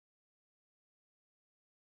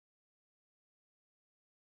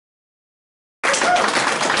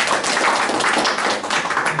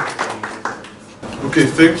Okay,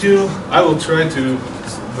 thank you. I will try to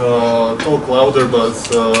talk louder, but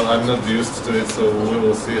I'm not used to it, so we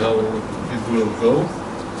will see how it will go.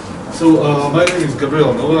 So my name is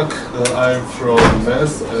Gabriel Novak. I'm from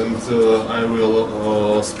Ness, and I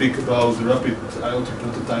will speak about rapid IoT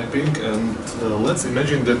prototyping. And let's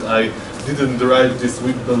imagine that I didn't write this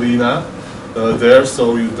with Balena there,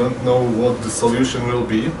 so you don't know what the solution will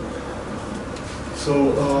be. So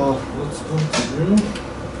let's continue.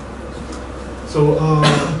 So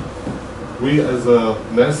we as a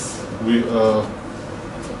Ness,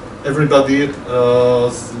 everybody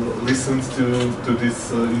listens to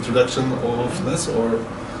this introduction of Ness, or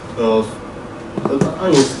I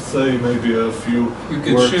would say maybe a few You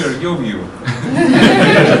can words. share your view.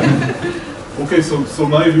 Okay, so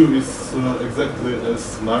my view is exactly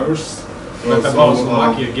as Maroš's. But about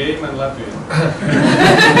Slovakia game and Latvia.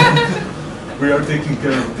 We are taking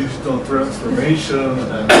care of digital transformation,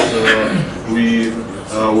 and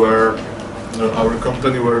our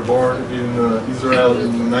company were born in Israel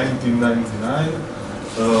in 1999,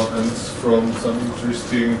 and from some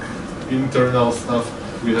interesting internal stuff,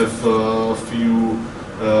 we have a few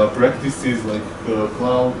practices like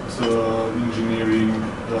cloud engineering,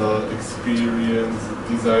 experience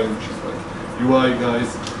design, which is like UI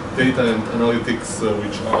guys, data and analytics,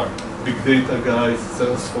 which are big data guys,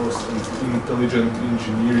 Salesforce and intelligent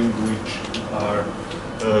engineering, which are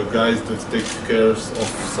guys that take care of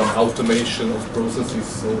some automation of processes,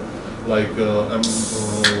 so like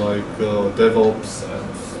DevOps and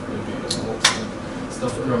maybe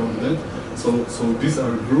stuff around that. So these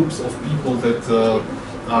are groups of people that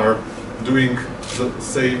are doing the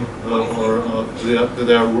same,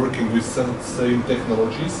 they are working with some same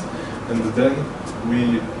technologies, and then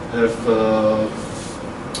we have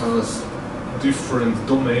different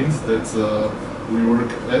domains that we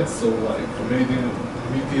work at, so like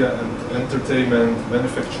media and entertainment,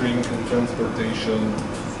 manufacturing and transportation,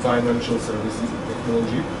 financial services and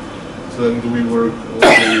technology. So then we work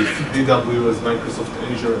also with AWS, Microsoft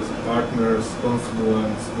Azure as partners,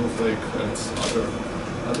 Confluence, Snowflake and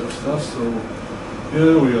other stuff. So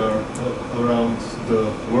yeah, we are around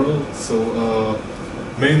the world. So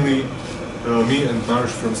mainly me and Maroš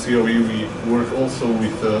from COE, we work also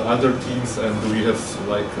with other teams, and we have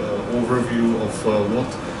like overview of what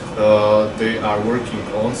they are working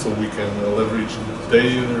on, so we can leverage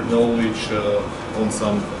their knowledge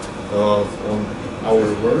on our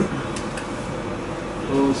work.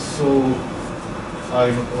 So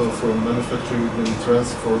I'm from manufacturing and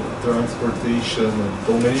transportation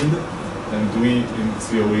domain, and we in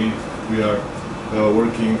COE, we are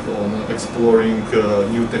working on exploring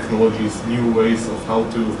new technologies, new ways of how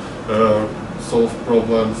to solve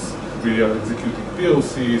problems. We are executing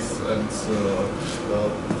POCs and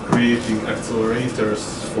creating accelerators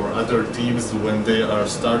for other teams when they are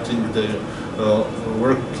starting their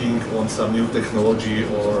working on some new technology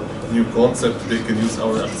or new concept. They can use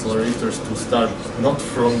our accelerators to start not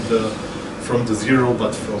from the zero,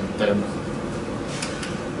 but from 10.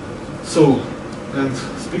 So, and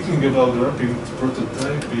speaking about rapid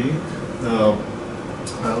prototyping,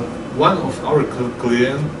 one of our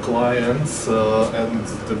clients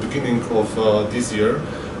at the beginning of this year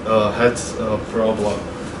had a problem.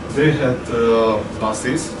 They had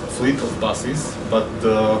fleet of buses, but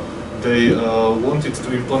they wanted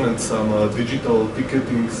to implement some digital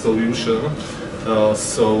ticketing solution.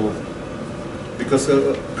 So, because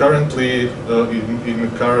currently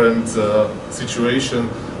in current situation,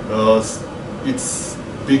 it's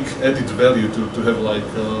big added value to have like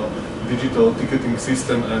digital ticketing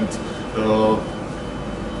system, and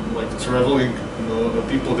like traveling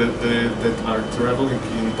people that are traveling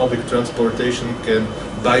in public transportation can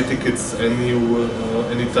buy tickets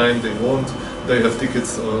anytime they want. They have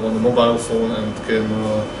tickets on a mobile phone and can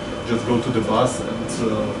just go to the bus and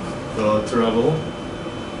travel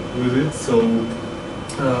with it. So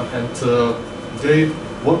they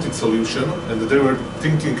wanted solution, and they were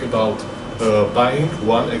thinking about buying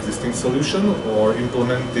one existing solution or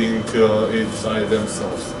implementing it by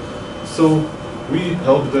themselves. So we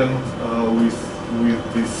help them with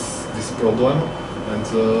this problem, and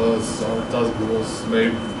our task was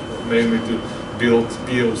mainly to build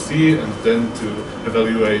POC and then to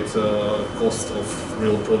evaluate cost of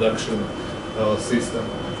real production system.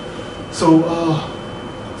 So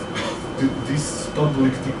this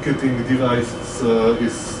public ticketing device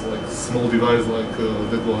is like a small device like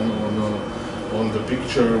that one on the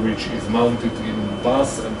picture, which is mounted in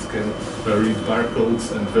bus and can read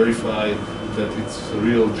barcodes and verify that it's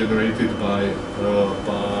real, generated by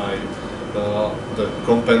the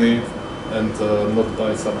company and not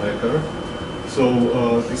by some hacker.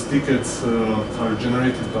 So these tickets are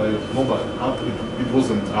generated by a mobile app. It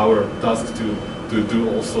wasn't our task to do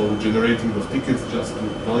also generating of tickets, just to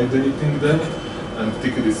validating them. And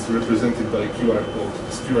ticket is represented by QR code.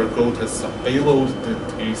 This QR code has some payload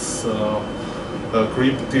that is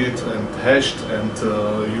encrypted and hashed, and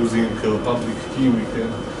using a public key we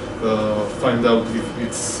can find out if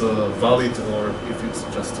it's valid or if it's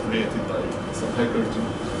just created by some hacker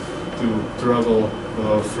to travel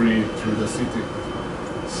free through the city.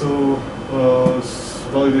 So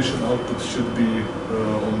validation output should be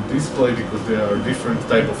on display because there are different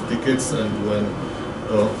type of tickets, and when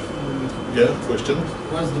yeah, question?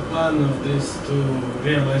 What's the plan of this to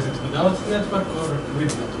realize it without network or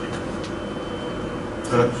with network?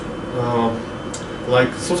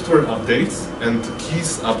 Like software updates and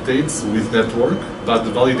keys updates with network, but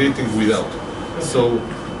validating without. So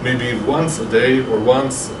maybe once a day or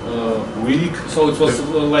once a week. So it was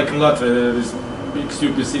like in Latvia, this big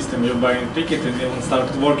stupid system, you buy a ticket and you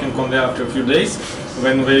start working on it after a few days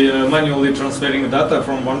when we manually transferring data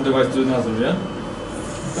from one device to another, yeah?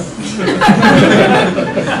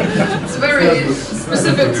 It's very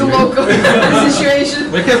specific to local situation.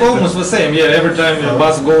 We have almost the same, yeah. Every time the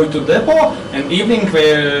bus go to depot, and evening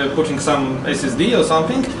we're putting some SSD or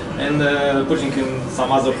something, and putting in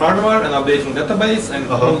some other hardware and updating database. And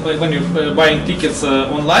when you're buying tickets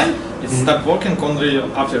online, it start working only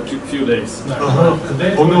after a few days.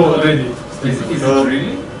 Oh no, already. Is it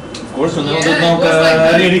really? Of course, we Yeah, don't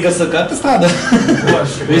know Riga Sakata strada.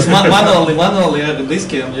 It's manually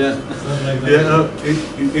disk, yeah. Yeah,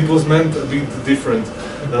 it was meant a bit different.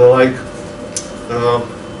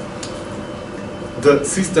 The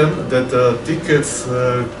system that tickets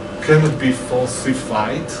cannot be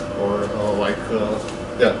falsified, or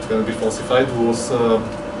cannot be falsified, was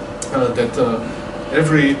that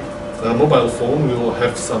every mobile phone will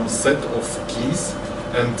have some set of keys,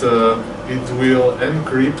 and it will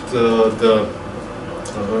encrypt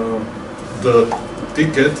the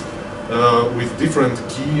ticket with different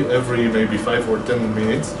key every maybe 5 or 10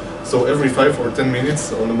 minutes. So every 5 or 10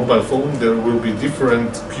 minutes on the mobile phone there will be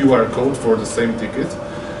different QR code for the same ticket,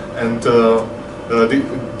 and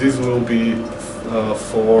this will be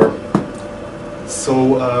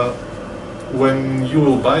when you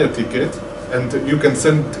will buy a ticket, and you can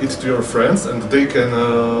send it to your friends, and they can,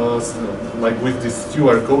 like with this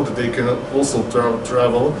QR code, they can also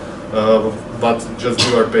travel, but just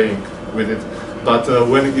you are paying with it. But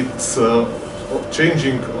when it's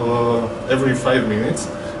changing every 5 minutes,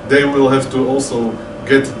 they will have to also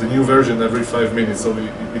get the new version every 5 minutes. So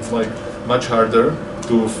it's like much harder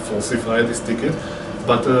to falsify this ticket.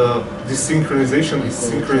 But this synchronization is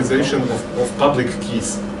synchronization of public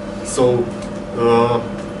keys. So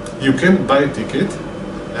you can buy a ticket,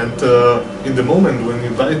 and in the moment when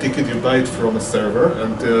you buy a ticket, you buy it from a server,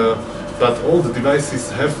 and but all the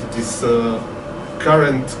devices have this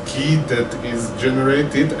current key that is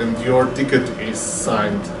generated, and your ticket is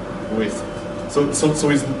signed with. So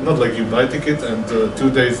it's not like you buy a ticket and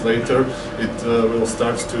 2 days later it will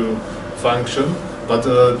start to function, but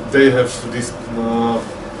they have these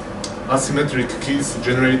asymmetric keys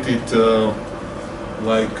generated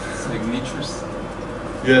like signatures.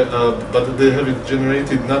 Yeah, but they have it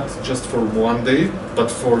generated not just for 1 day,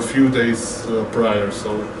 but for a few days prior.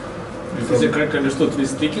 So, is it correctly understood?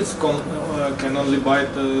 These tickets can only buy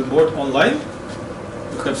the board online.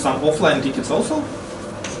 You have some offline tickets also.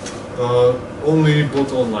 Only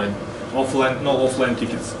bought online. Offline, no offline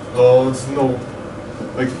tickets. No,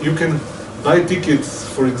 like you can buy tickets,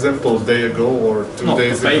 for example, a day ago or 2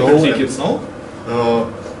 days ago. Paper tickets, no.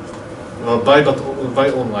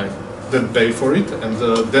 Buy online. Then pay for it, and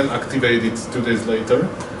then activate it 2 days later,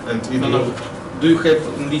 and it will. Do you have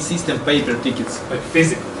in this system paper tickets? Like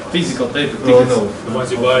physical? Physical paper tickets? No. The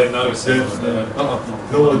ones you buy in other stores.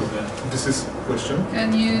 No, this is question.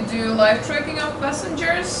 Can you do live tracking of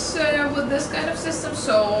passengers with this kind of system?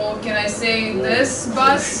 So can I say this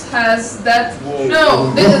bus has that?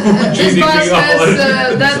 No, this bus has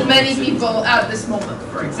that many people at this moment,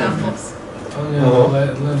 for example.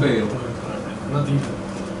 Not even.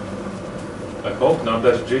 I hope not.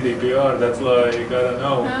 That's GDPR. That's like, I don't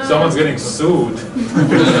know. Someone's getting sued.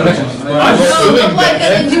 Not like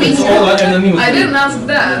an individual. I didn't ask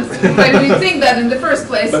that. Why do you think that in the first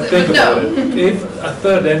place? But think about it. If a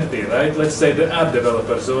third entity, right? Let's say the app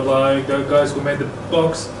developers, or like the guys who made the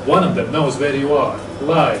box, one of them knows where you are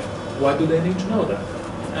live. Why do they need to know that?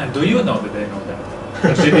 And do you know that they know that?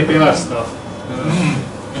 That's GDPR stuff.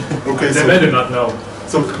 Okay, they better not know.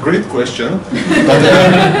 So great question. But,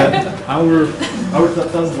 our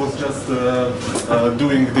task was just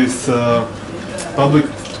doing this public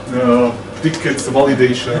tickets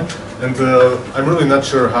validation, and I'm really not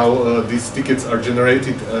sure how these tickets are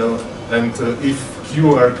generated and if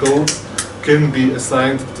QR codes can be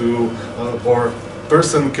assigned to or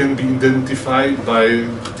person can be identified by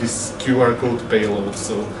this QR code payload.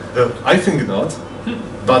 So I think not,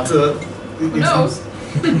 but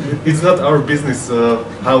it's not our business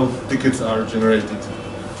how tickets are generated.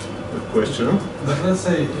 Question. But let's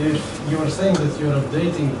say if you are saying that you're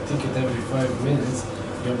updating the ticket every 5 minutes,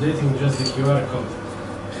 you're updating just the QR code.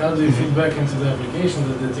 How do you feed back into the application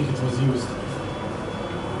that the ticket was used?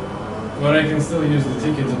 Or I can still use the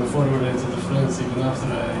ticket and forward it to the friends even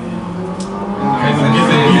after I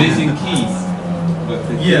updating keys.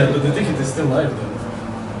 Yeah, but the ticket is still live then.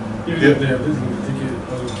 Even if they are updating the ticket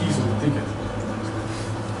or the keys of the ticket.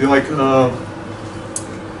 Yeah, like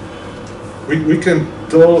we can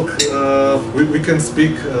talk, we can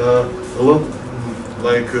speak a lot,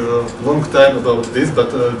 like long time about this,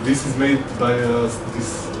 but this is made by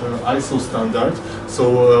this ISO standard.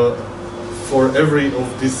 So for every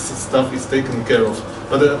of this stuff is taken care of.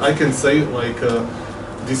 But I can say like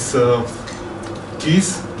these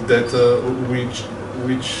keys that which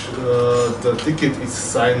the ticket is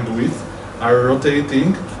signed with are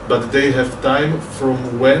rotating, but they have time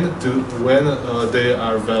from when to when they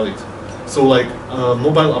are valid. So like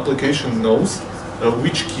mobile application knows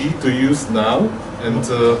which key to use now, and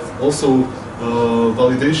also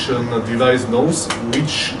validation device knows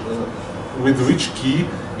with which key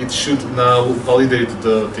it should now validate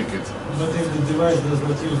the ticket. But if the device does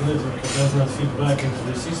not use network, it does not feed back into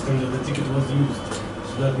the system that the ticket was used.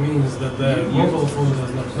 So that means that the mobile phone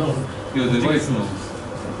does not know. Your device knows.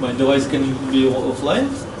 My device can be offline?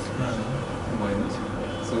 Why not?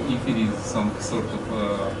 So if it is some sort of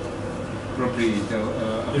appropriate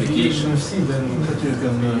application. If you then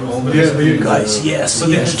Guys, yes,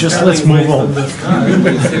 just let's move on.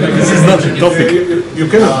 This is not the topic. You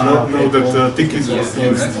cannot know that the ticket was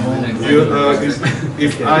used.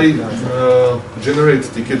 If I generate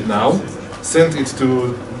ticket now, send it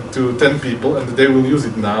to 10 people and they will use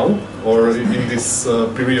it now or in this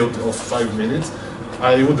period of 5 minutes,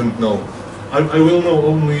 I wouldn't know. I will know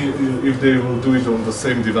only if they will do it on the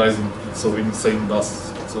same device, so in the same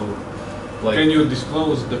bus. So, like, can you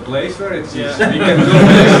disclose the place where it is? Yeah. We can do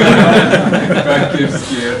practice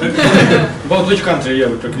here. About which country? Yeah,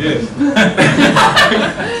 we talk about. Yes.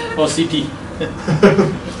 Or city.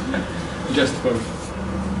 Just for.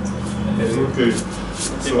 Okay.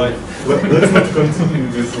 So let's not continue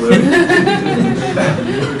this way.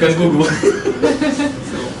 You can Google.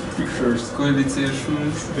 Pictures,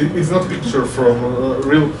 coalitions. It's not picture from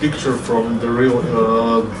real picture from the real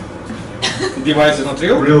device is not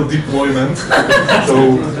real. Real deployment.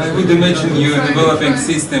 So I would imagine you are developing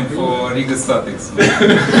system for Riga statics.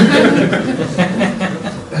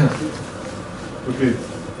 Okay.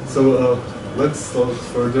 So let's talk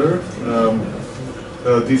further.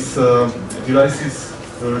 These devices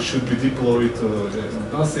should be deployed in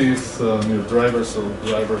buses near driver, so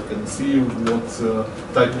driver can see what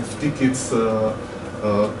type of tickets,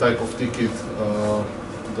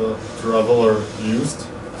 the traveler used.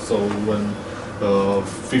 So when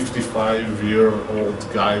 55-year-old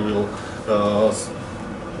guy will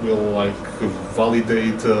like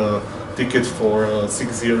validate ticket for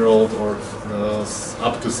 6-year-old or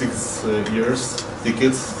up to 6 years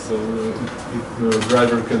tickets, so the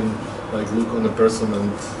driver can like look on a person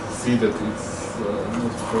and see that it's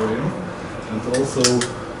not for him, and also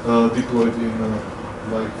deployed in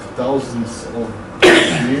like thousands of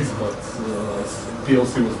PLCs, but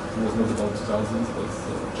PLC was not about thousands, but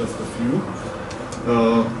just a few.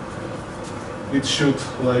 It should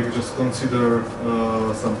like just consider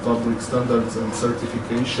some public standards and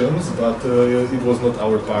certifications, but it was not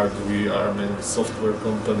our part. We are mainly software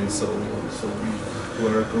company, so we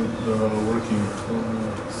were working on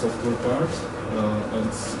software part,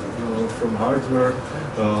 and from hardware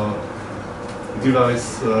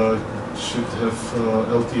device should have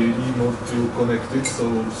LTE module connected,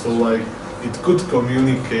 so like it could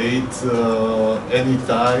communicate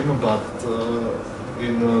anytime, but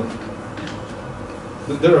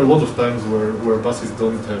there are a lot of times where buses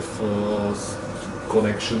don't have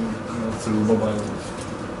connection through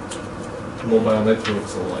mobile network.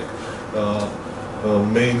 So like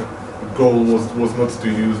main goal was not to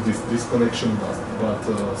use this connection, but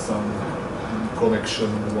some connection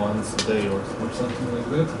once a day or something like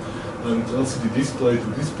that. And LCD display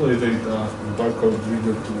to display data, barcode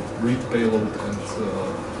reader to read payload and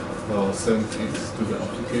send it to the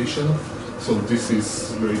application. So this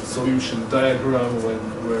is great solution diagram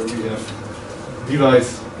where we have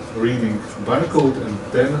device reading barcode, and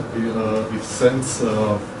then it sends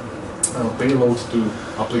payload to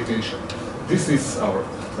application. This is our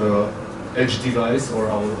edge device or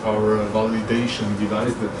our validation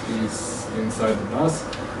device that is inside the bus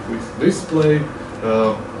with display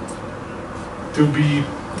to be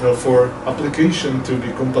for application to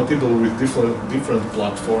be compatible with different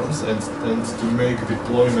platforms and to make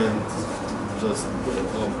deployment just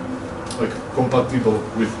like compatible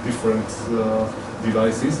with different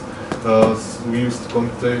devices. We used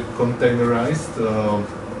containerized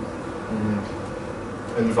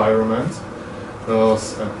environment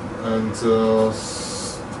and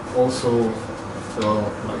also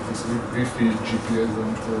like this Wi-Fi, GPS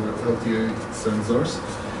and LTA sensors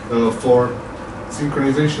for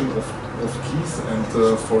synchronization of keys and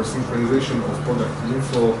for synchronization of product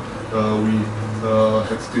info. We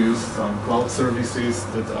had to use some cloud services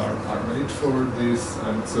that are made for this,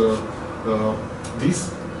 and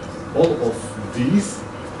all of these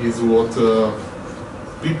is what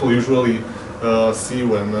people usually see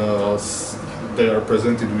when they are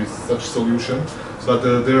presented with such solution. But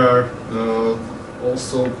there are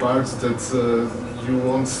also parts that you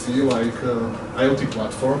won't see, like IoT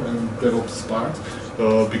platform and DevOps part,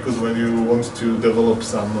 because when you want to develop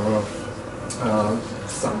some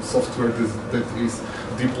software that is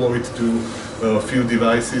deployed to a few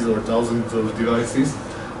devices or thousands of devices,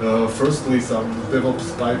 firstly some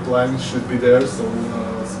DevOps pipeline should be there, so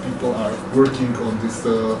people are working on this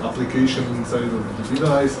application inside of the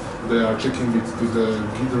device, they are checking it to the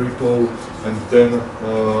Git repo, and then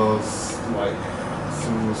like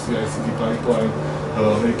through CI/CD pipeline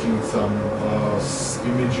making some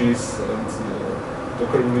images and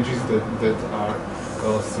Docker images that are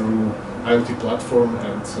through IoT platform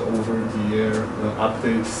and over-the-air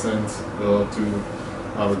updates sent to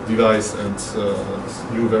our device, and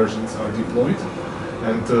new versions are deployed.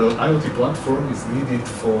 And IoT platform is needed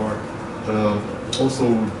for also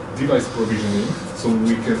device provisioning, so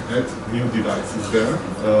we can add new devices there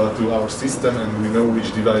to our system, and we know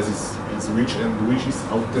which device is which and which is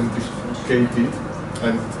authenticated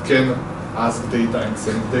and can ask data and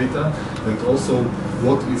send data, and also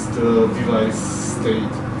what is the device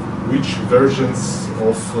state, which versions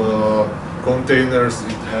of containers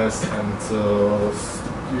it has, and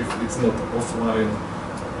if it's not offline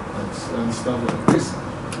and stuff like this.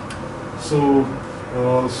 So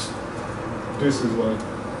this is like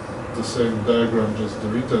the same diagram, just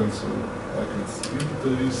written, so I can skip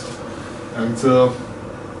this. And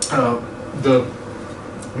the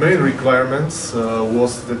main requirements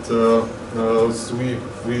was that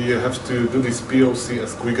we have to do this POC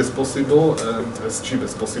as quick as possible and as cheap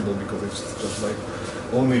as possible, because it's just like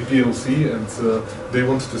only POC, and they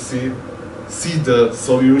want to see the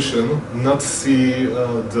solution, not see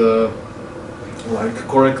the like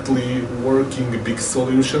correctly working big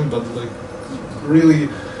solution, but like really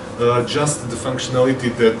just the functionality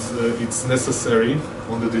that it's necessary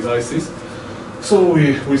on the devices. So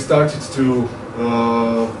we started to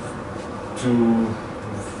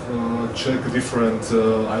check different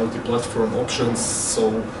IoT platform options,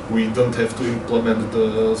 so we don't have to implement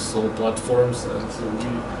the sole platforms, and so we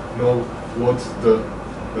know what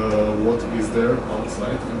is there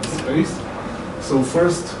outside in the space. So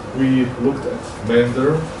first we looked at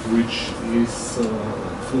Vendor, which is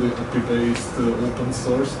fully API-based open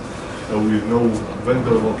source with no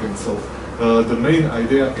vendor lock-in. So the main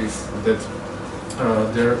idea is that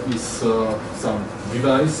there is some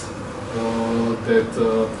device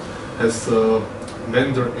that has a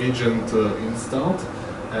vendor agent installed,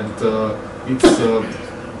 and it's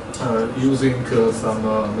using some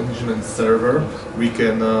management server. We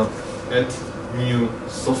can add new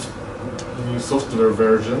software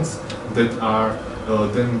versions that are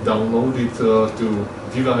then downloaded to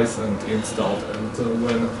device and installed. And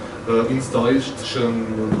when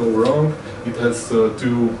installation will go wrong, it has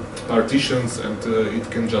two partitions, and it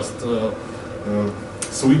can just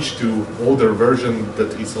switch to older version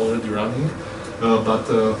that is already running. But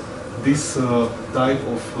this type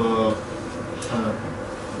of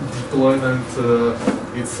deployment,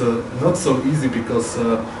 it's not so easy, because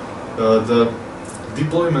the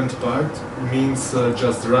deployment part means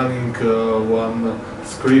just running one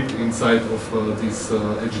script inside of this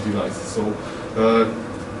edge device. So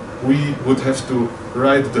we would have to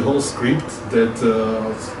write the whole script that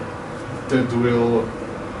will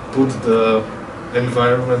put the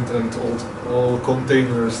environment and all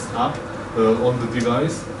containers up on the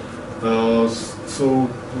device. So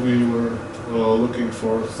we were looking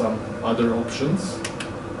for some other options.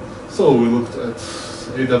 So we looked at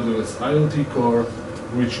AWS IoT Core,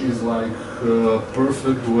 which is like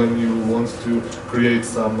perfect when you want to create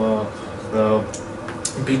some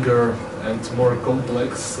bigger and more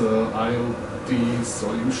complex IoT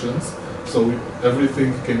solutions. So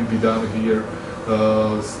everything can be done here.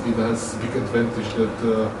 It has big advantage that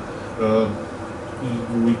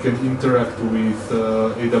we can interact with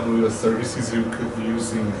AWS services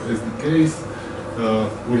using SDKs.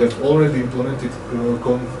 We have already implemented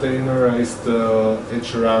containerized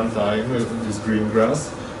edge runtime with this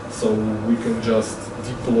Greengrass, so we can just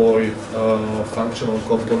deploy functional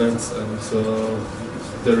components, and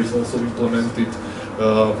there is also implemented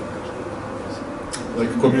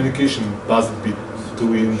like communication bus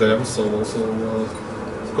between them, so also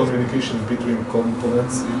communication between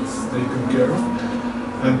components is taken care of,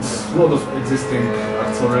 and a lot of existing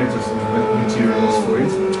accelerators and materials for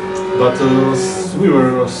it. But we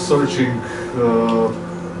were searching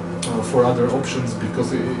for other options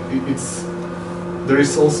because there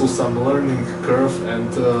is also some learning curve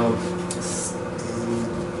and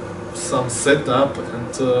some setup,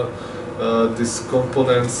 and these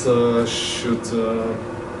components should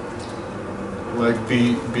like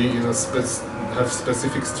be in a have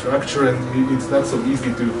specific structure, and it's not so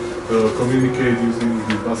easy to communicate using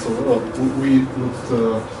the bus. We looked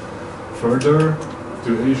further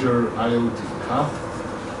to Azure IoT Hub,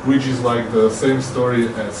 which is like the same story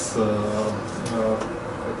as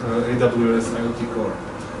AWS IoT Core.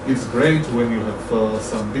 It's great when you have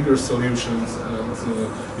some bigger solutions, and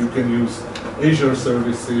you can use Azure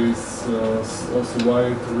services, also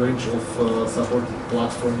wide range of supported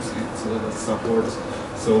platforms it supports.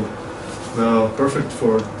 So perfect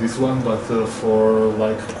for this one, but for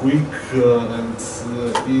like quick and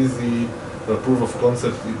easy proof of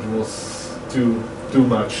concept, it was too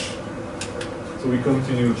much. So we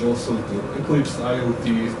continued also to Eclipse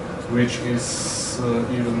IoT, which is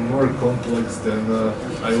even more complex than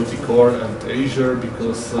IoT Core and Azure,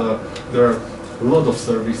 because there are a lot of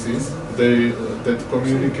services that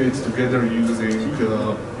communicate together using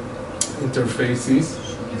interfaces,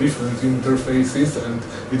 different interfaces, and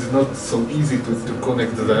it's not so easy to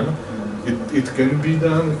connect them. It can be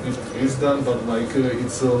done, it is done, but like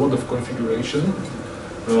it's a lot of configuration.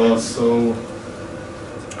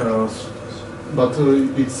 But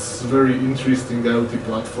it's very interesting IoT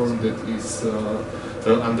platform that is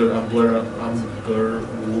under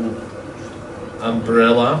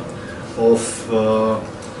umbrella of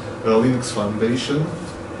Linux Foundation.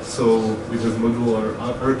 So it has modular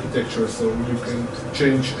architecture, so you can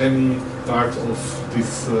change any part of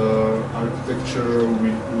this architecture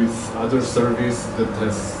with other service that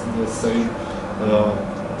has the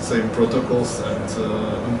same protocols and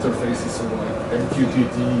interfaces. So like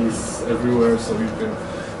MQTT is everywhere, so you can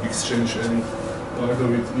exchange any part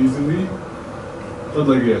of it easily. But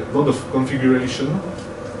like a lot of configuration.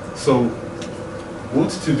 So what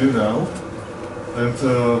to do now? And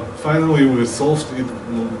finally we solved it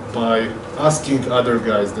by asking other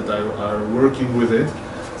guys that are working with it.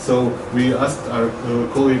 So we asked our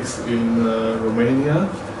colleagues in Romania,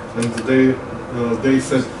 and they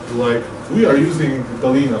said like, we are using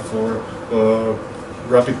Balena for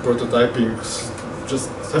rapid prototyping. Just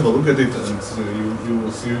have a look at it, and you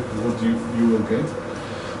will see what you will get.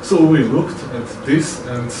 So we looked at this,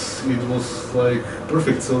 and it was like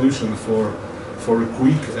perfect solution for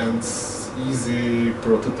quick and easy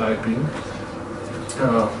prototyping.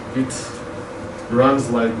 It runs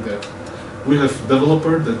like that. We have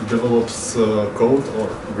developer that develops code, or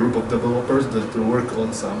group of developers that work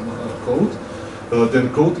on some code. Then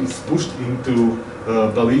code is pushed into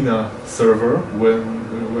Balena server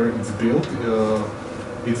where it's built.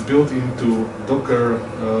 It's built into Docker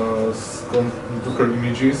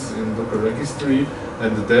images in Docker registry,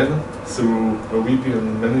 and then through a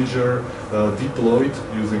VPN manager deployed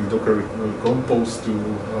using Docker Compose to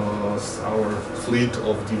our fleet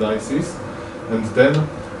of devices, and then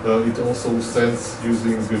it also sends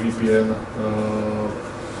using the VPN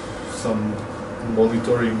some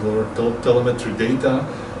monitoring or telemetry data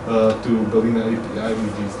to Balena API,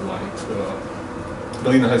 which is like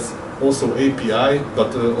Balena has also API,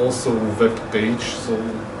 but also web page, so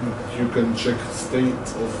you can check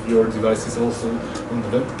state of your devices also on the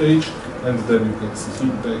web page, and then you can see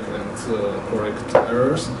feedback and correct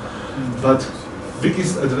errors. But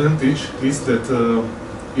biggest advantage is that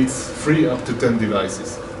it's free up to 10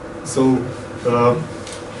 devices. So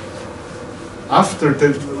after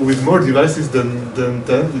 10, with more devices than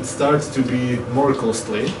 10, it starts to be more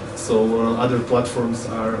costly. So other platforms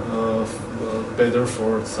are better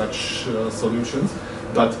for such solutions.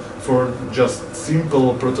 But for just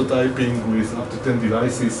simple prototyping with up to 10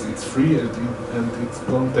 devices, it's free, and it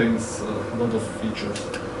contains a lot of features.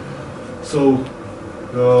 So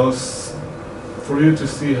for you to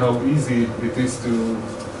see how easy it is to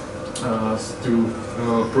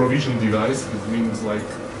provision device. It means like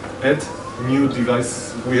add new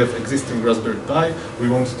device. We have existing Raspberry Pi. We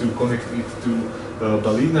want to connect it to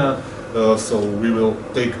Balena. So we will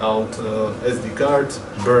take out SD card,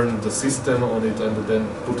 burn the system on it, and then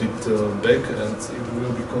put it back, and it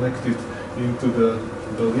will be connected into the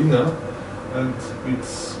Balena, and it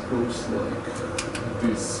goes like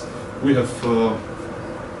this. We have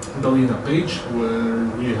Balena page where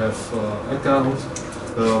we have account.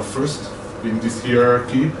 First, in this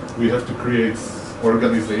hierarchy, we have to create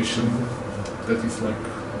organization. That is like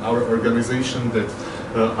our organization that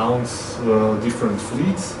owns different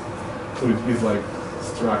fleets. So it is like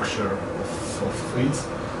structure of fleets.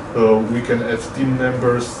 We can add team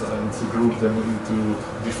members and group them into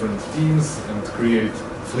different teams and create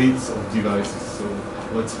fleets of devices. So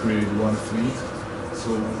let's create one fleet.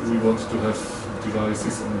 So we want to have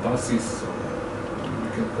devices on buses. So we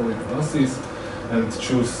can call it buses and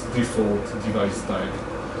choose default device type.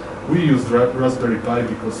 We use Raspberry Pi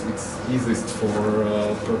because it's easiest for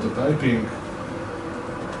prototyping.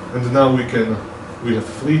 And now we have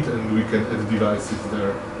fleet and we can add devices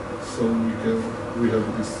there. So we have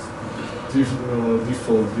this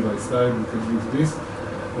default device type, we can use this.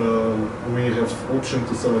 We have option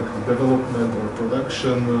to select development or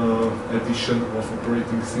production edition of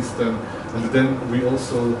operating system, and then we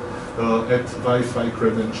also add Wi-Fi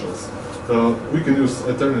credentials. We can use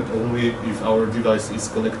Ethernet only if our device is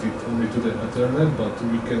connected only to the Ethernet, but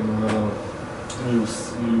we can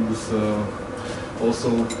use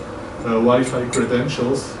also Wi-Fi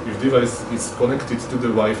credentials if device is connected to the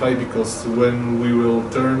Wi-Fi, because when we will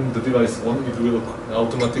turn the device on, it will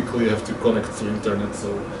automatically have to connect to internet. So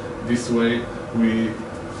this way we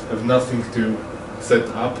have nothing to set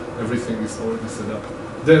up, everything is already set up.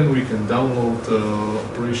 Then we can download the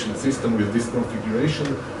operation system with this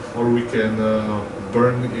configuration, or we can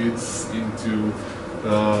burn it into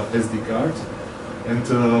SD card. And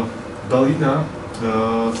Balena,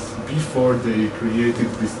 before they created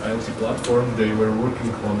this IoT platform, they were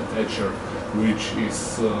working on Etcher, which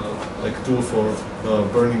is like tool for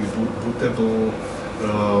burning bootable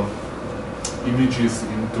images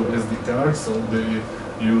into SD cards. So they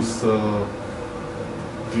use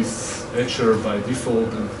this Etcher by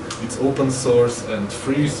default, and it's open source and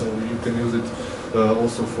free, so you can use it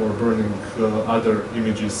also for burning other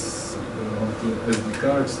images onto SD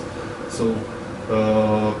cards. So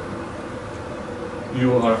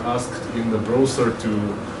you are asked in the browser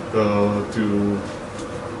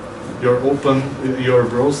your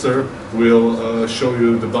browser will show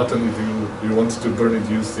you the button if you want to burn it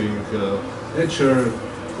using Etcher.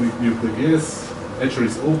 You click yes, Etcher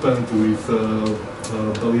is opened with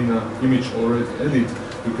Balena image already added.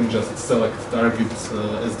 You can just select target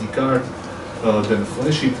SD card, then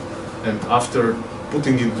flash it, and after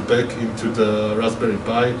putting it back into the Raspberry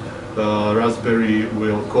Pi, Raspberry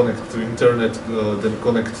will connect to internet, then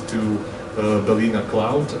connect to Balena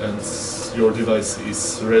cloud, and your device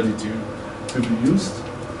is ready to be used.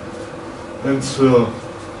 And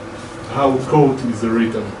how code is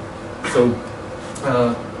written. So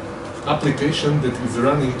application that is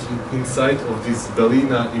running inside of this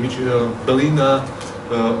Balena image, Balena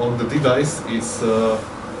on the device is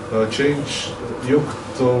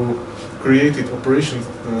Yocto created operation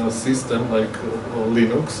system like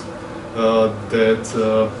Linux that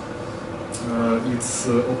it's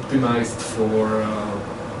optimized for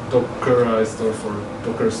Dockerized or for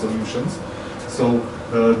Docker solutions. So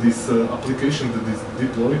this application that is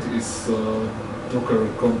deployed is Docker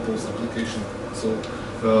Compose application. So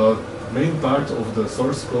main part of the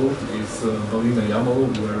source code is Balena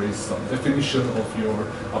YAML, where is some definition of your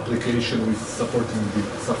application with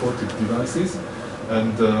supported devices,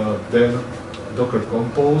 and then Docker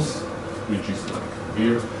Compose, which is like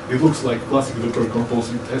here. It looks like classic Docker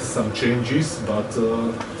Compose. It has some changes, but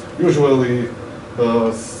usually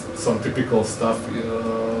some typical stuff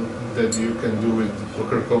that you can do with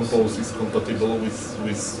Docker Compose is compatible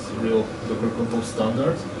with real Docker Compose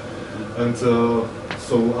standards. And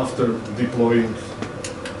so after deploying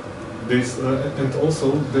this, and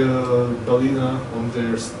also the Balena on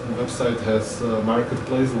their website has a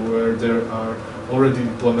marketplace where there are already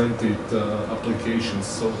implemented applications.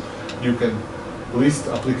 So you can list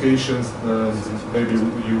applications, and maybe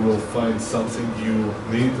you will find something you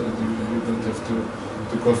need, and you don't have to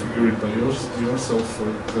configure it by yourself. For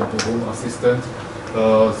example, Home Assistant.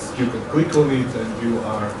 You can click on it, and you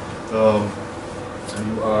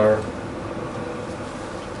are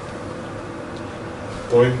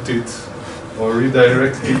pointed or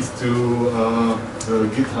redirected to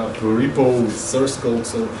GitHub repo with source code.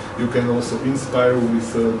 So you can also inspire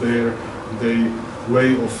with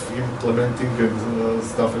way of implementing and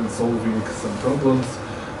stuff and solving some problems,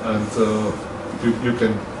 and you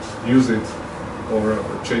can use it or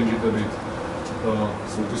change it a bit.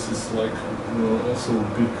 So this is like also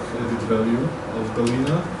big added value of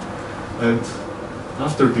Balena. And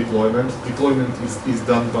after deployment is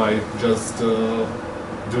done by just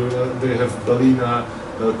they have Balena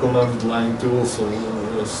command line tool, so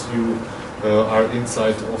as you are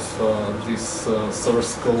inside of this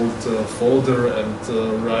source code folder and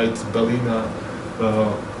write Balena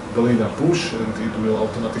push, and it will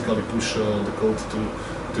automatically push the code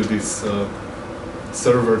to this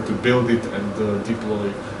server to build it and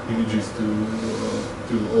deploy images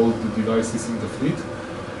to all the devices in the fleet.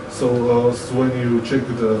 So when you check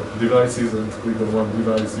the devices and click on one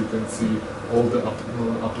device, you can see all the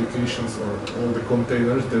applications or all the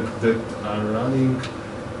containers that are running.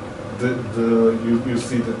 You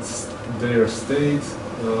see that their state,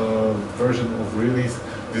 version of release.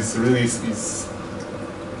 This release is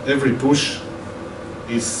every push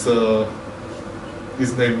is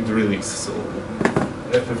named release. So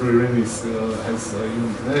every release has a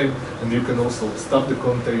unique name, and you can also stop the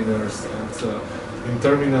containers. And in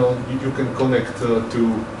terminal, you can connect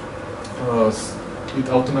to. It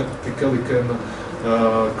automatically can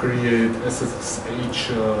create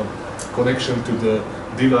SSH connection to the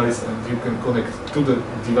device, and you can connect to the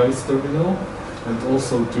device terminal and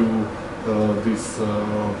also to these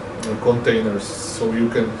containers, so you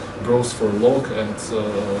can browse for log and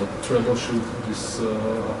troubleshoot these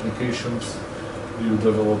applications you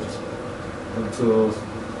developed. And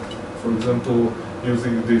for example,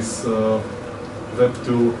 using this web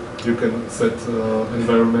tool, you can set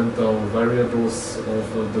environmental variables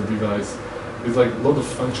of the device. It's like a lot of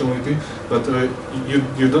functionality, but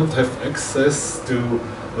you don't have access to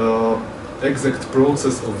exact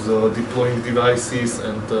process of the deploying devices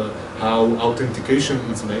and how authentication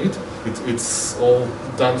is made. It's all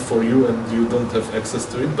done for you, and you don't have access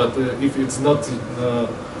to it. But if it's not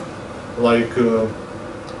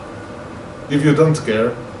if you don't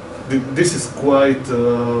care, this is quite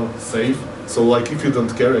safe. So like if you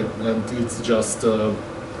don't care and it's just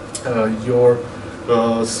your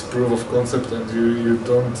proof of concept, and you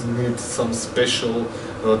don't need some special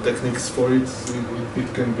techniques for it,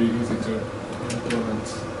 it can be easy to implement.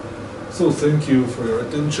 So thank you for your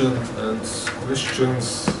attention and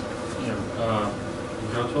questions. Yeah,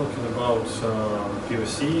 we are talking about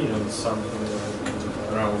POC and something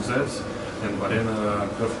around that, and Balena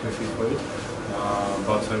perfectly fit for it.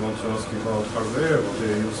 But I want to ask you about hardware, what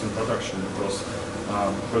they use in production, because,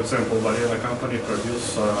 for example, Balena company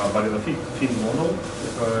produce Balena Fin model,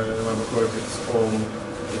 if I remember correctly.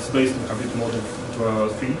 It's based on computer model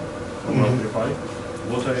 3 from Raspberry Pi.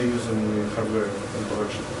 What are you using in hardware in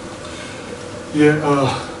production? Yeah,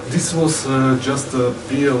 this was just a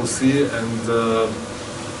PLC, and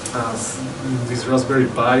this Raspberry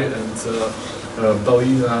Pi and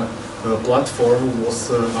Balena platform was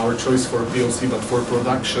our choice for PLC, but for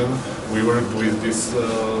production we worked with these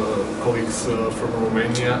colleagues from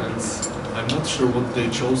Romania, and I'm not sure what they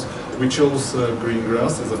chose. We chose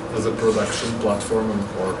Greengrass as a production platform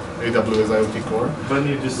or AWS IoT core. When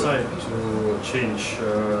you decide to change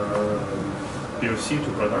PLC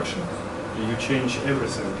to production, you change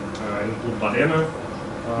everything, include Balena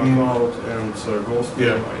cloud and goes to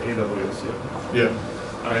AWS. Yeah.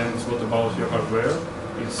 And what about your hardware?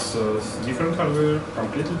 It's different hardware,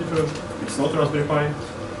 completely different. It's not Raspberry Pi.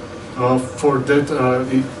 For that,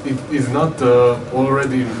 it is not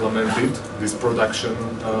already implemented, this production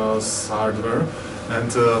hardware,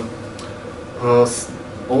 and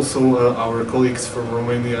also our colleagues from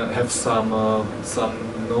Romania have some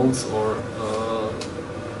notes or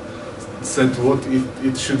said what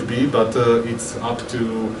it should be, but it's up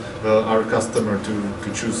to our customer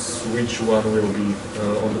to choose which one will be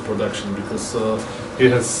on the production, because he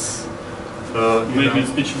has maybe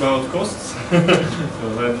speech about costs.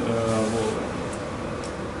 Then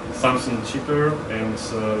something cheaper, and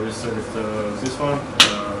we select this one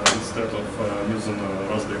instead of using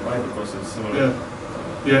Raspberry Pi, because it's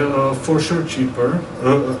for sure cheaper.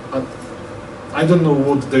 I don't know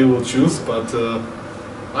what they will choose, but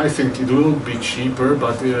I think it will be cheaper.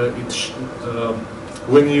 But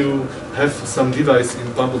when you have some device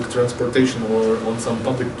in public transportation or on some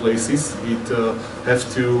public places, it have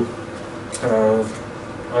to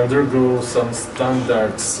undergo some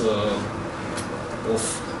standards of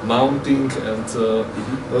mounting, and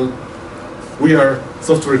we are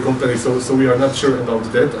software company, so we are not sure about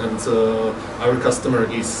that, and our customer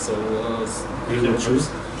is, so he will choose.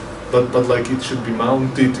 But like it should be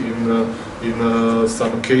mounted in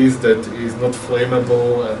some case that is not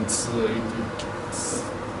flammable, and it's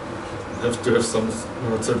have to have some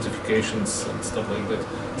certifications and stuff like that.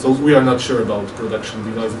 So we are not sure about production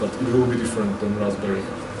device, but it will be different than Raspberry.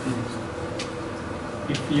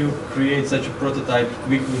 If you create such a prototype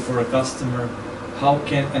quickly for a customer, how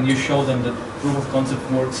can, and you show them that proof of concept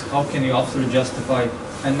works, how can you after justify,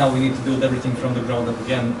 and now we need to build everything from the ground up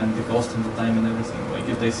again, and the cost and the time and everything? Like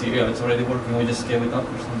if they see, yeah, it's already working, we just scale it up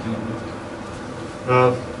or something like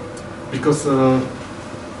that? Because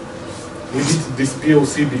we did this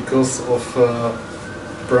POC because of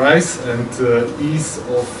price and ease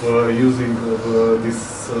of using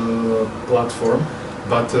this platform,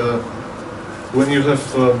 but when you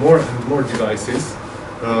have more and more devices,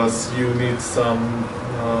 you need some.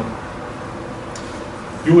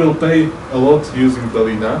 You will pay a lot using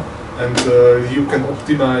Balena, and you can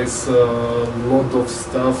optimize a lot of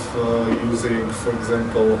stuff using, for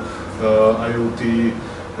example, IoT,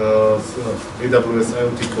 AWS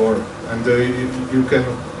IoT Core, and you can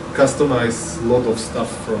customize a lot of stuff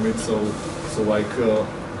from it. So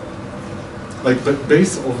like the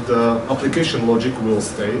base of the application logic will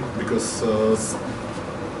stay, because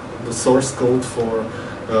the source code for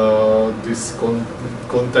this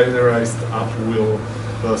containerized app will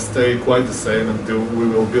stay quite the same, and we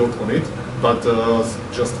will build on it, but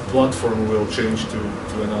just platform will change to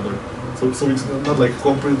another. So it's not like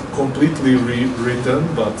completely rewritten,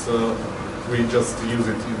 but we just use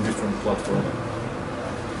it in different platform.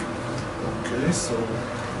 Okay, so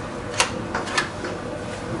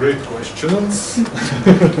great questions.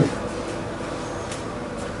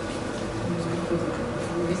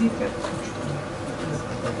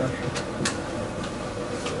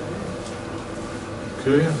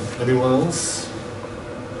 Okay, anyone else?